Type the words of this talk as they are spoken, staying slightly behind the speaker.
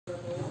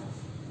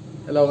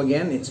Hello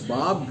again, it's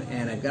Bob,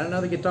 and I've got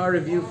another guitar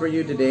review for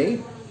you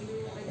today.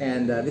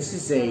 And this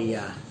is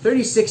a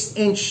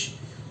 36-inch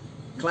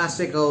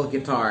classical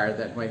guitar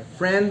that my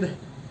friend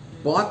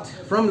bought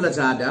from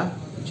Lazada,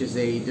 which is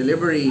a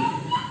delivery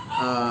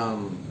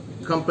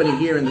company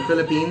here in the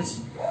Philippines.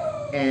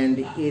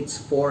 And it's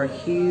for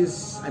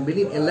his, I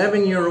believe,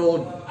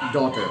 11-year-old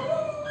daughter.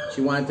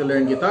 She wanted to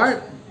learn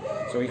guitar,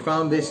 so we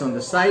found this on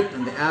the site,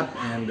 on the app,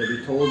 and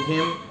we told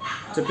him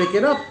to pick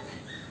it up.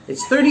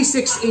 It's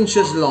 36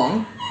 inches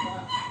long,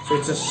 so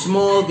it's a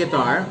small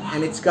guitar,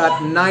 and it's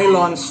got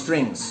nylon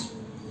strings.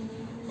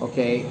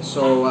 Okay,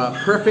 so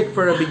perfect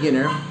for a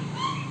beginner.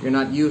 You're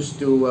not used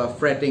to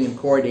fretting and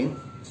chording.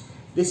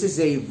 This is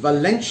a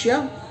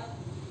Valencia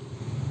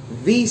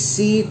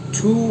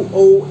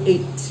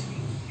VC203,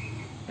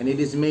 and it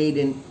is made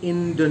in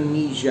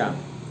Indonesia.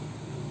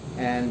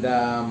 And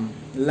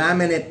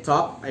laminate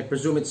top. I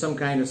presume it's some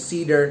kind of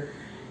cedar,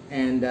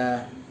 and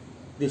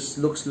this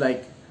looks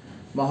like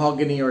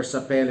mahogany or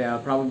sapele. I'll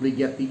probably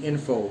get the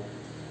info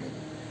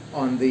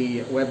on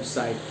the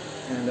website.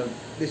 And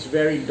this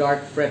very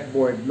dark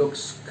fretboard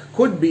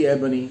could be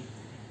ebony,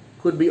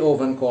 could be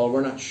Ovancol, we're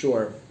not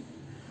sure.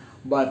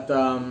 But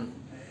the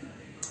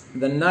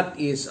nut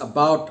is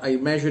about, I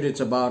measured it's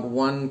about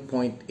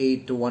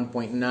 1.8 to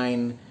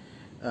 1.9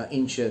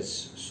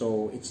 inches.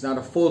 So it's not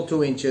a full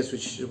 2 inches,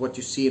 which is what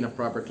you see in a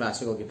proper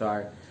classical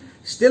guitar.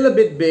 Still a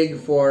bit big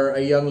for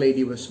a young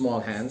lady with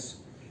small hands,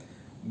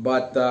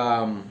 but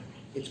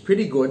it's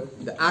pretty good.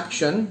 The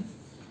action,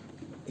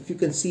 if you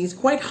can see, is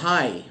quite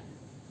high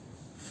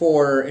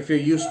for if you're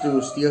used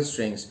to steel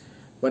strings,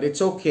 but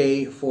it's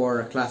okay for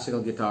a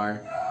classical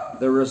guitar.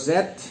 The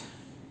rosette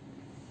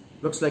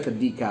looks like a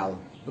decal,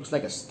 looks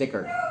like a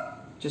sticker,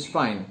 just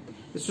fine.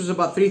 This was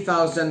about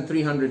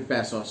 3,300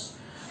 pesos,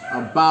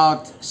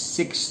 about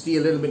 60,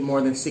 a little bit more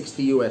than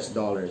 60 US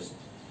dollars.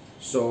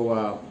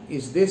 So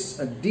is this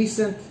a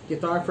decent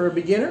guitar for a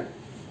beginner?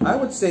 I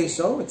would say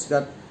so. It's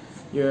got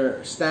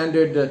your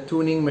standard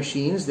tuning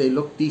machines. They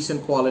look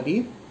decent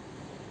quality.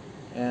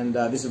 And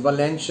this is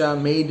Valencia,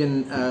 made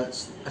in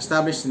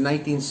established in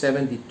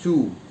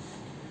 1972.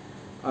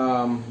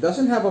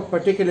 Doesn't have a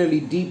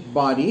particularly deep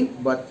body,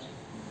 but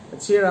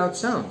let's hear how it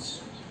sounds.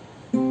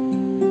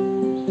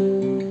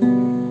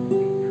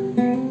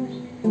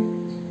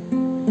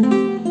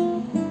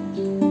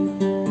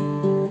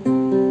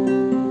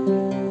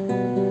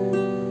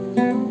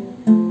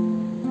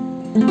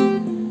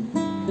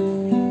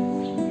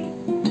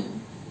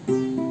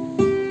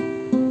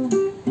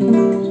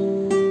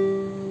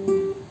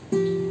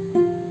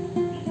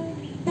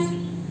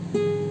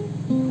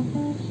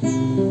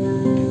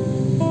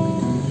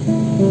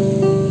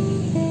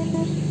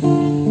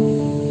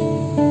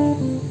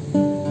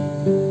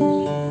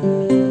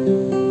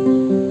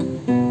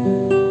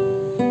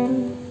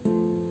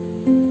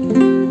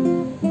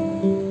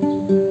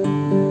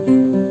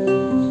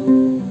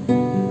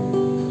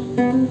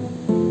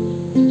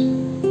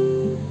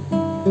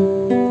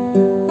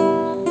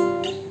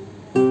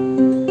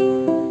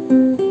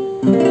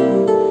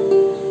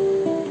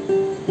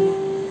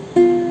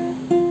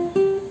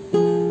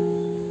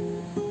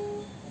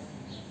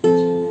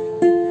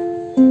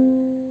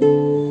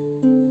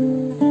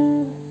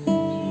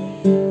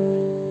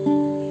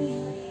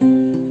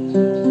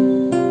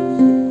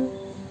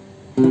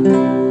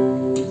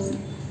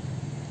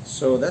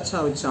 So that's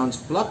how it sounds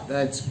plucked.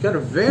 It's got a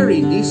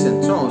very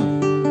decent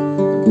tone.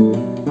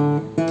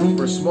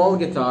 For a small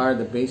guitar,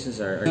 the basses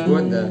are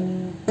good, the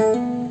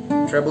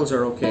trebles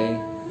are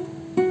okay.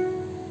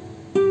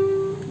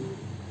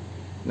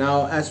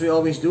 Now, as we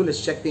always do, let's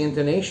check the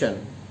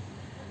intonation.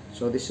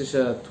 So this is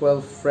a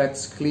 12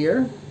 frets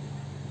clear.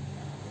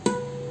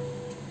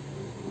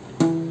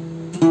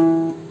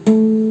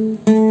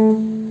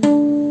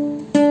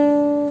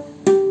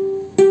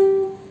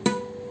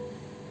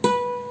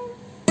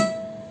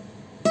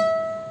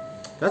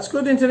 That's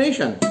good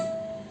intonation.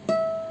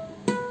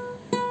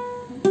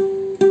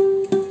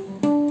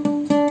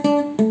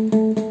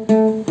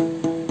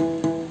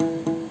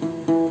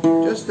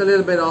 Just a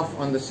little bit off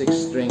on the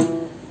 6th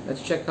string.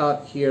 Let's check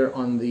out here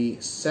on the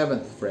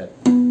 7th fret.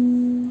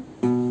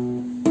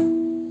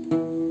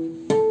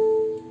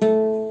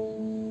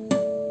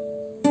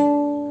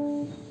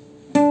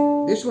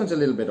 This one's a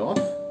little bit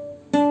off.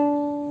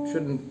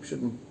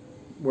 Shouldn't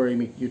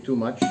worry you too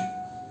much.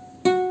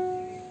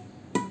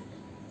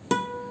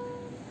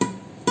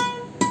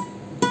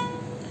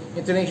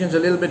 Intonation's a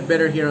little bit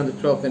better here on the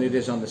 12th than it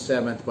is on the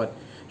 7th, but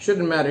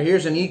shouldn't matter.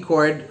 Here's an E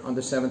chord on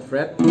the 7th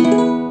fret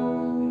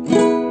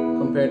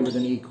compared with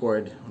an E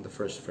chord on the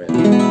 1st fret.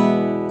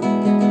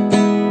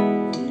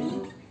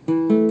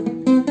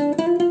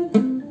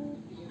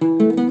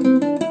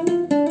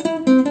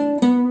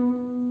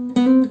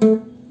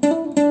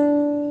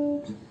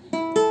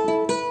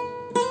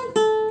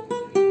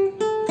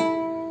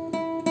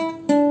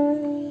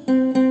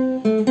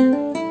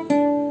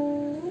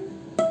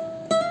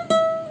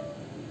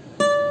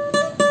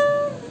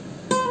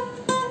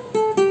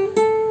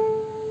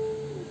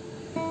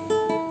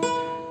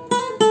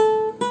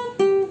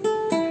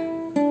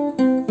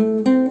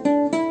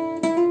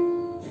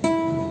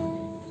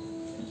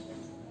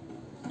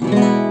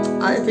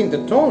 I think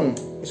the tone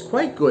is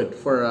quite good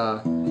for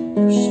a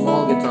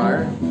small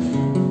guitar.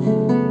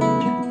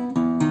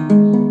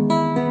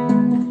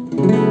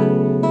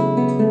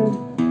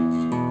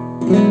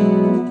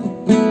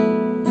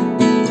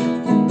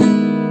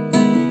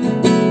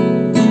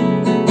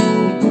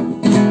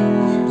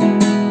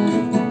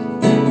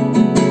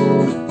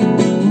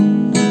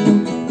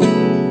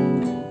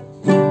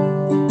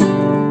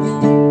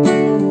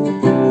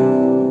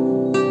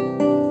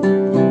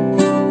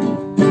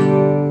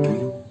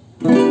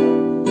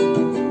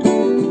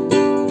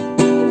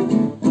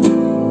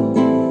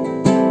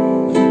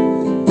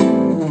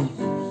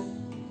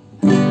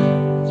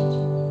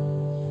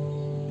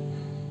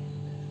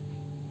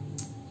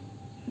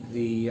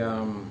 The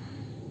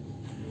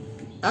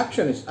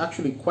action is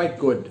actually quite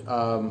good.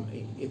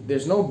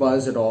 There's no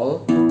buzz at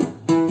all.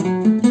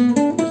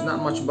 There's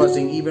not much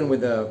buzzing even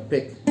with a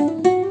pick,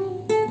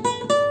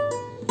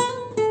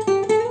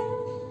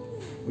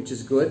 which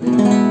is good.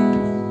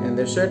 And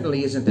there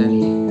certainly isn't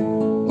any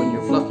when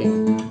you're plucking.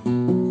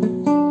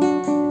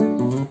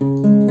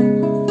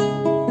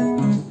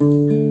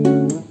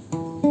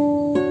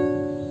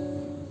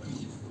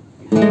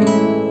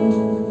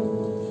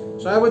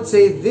 So I would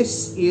say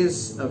this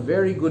is a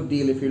very good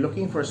deal if you're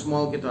looking for a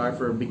small guitar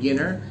for a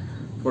beginner,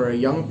 for a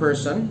young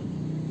person.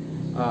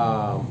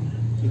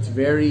 It's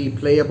very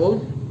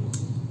playable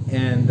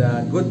and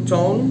good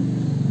tone.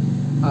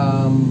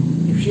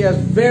 If she has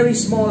very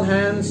small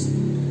hands,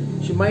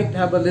 she might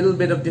have a little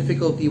bit of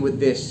difficulty with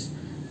this.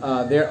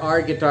 There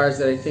are guitars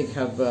that I think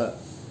have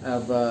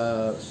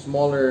a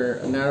smaller,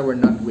 narrower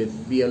nut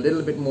width, be a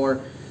little bit more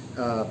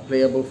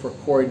playable for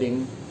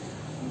chording.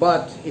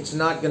 But it's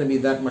not going to be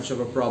that much of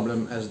a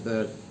problem as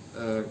the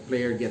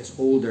player gets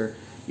older.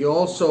 You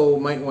also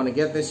might want to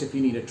get this if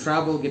you need a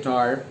travel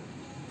guitar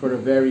for a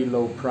very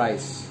low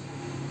price.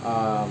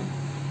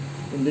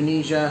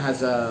 Indonesia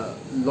has a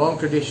long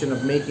tradition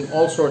of making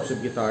all sorts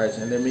of guitars,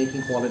 and they're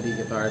making quality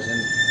guitars,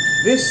 and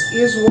this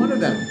is one of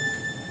them.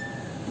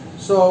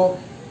 So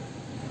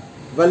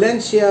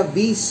Valencia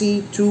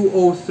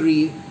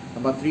VC203,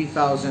 about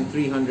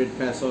 3,300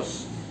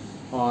 pesos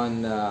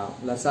on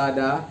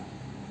Lazada.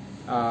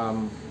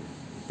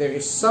 There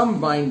is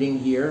some binding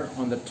here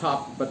on the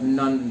top but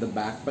none in the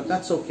back, but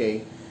that's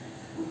okay.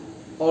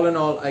 All in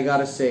all, I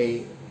gotta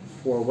say,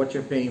 for what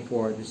you're paying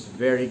for, this is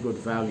very good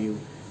value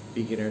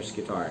beginner's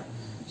guitar.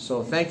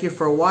 So thank you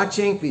for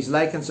watching. Please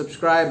like and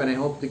subscribe, and I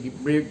hope to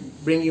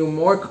bring you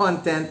more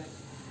content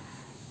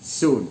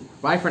soon.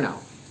 Bye for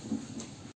now.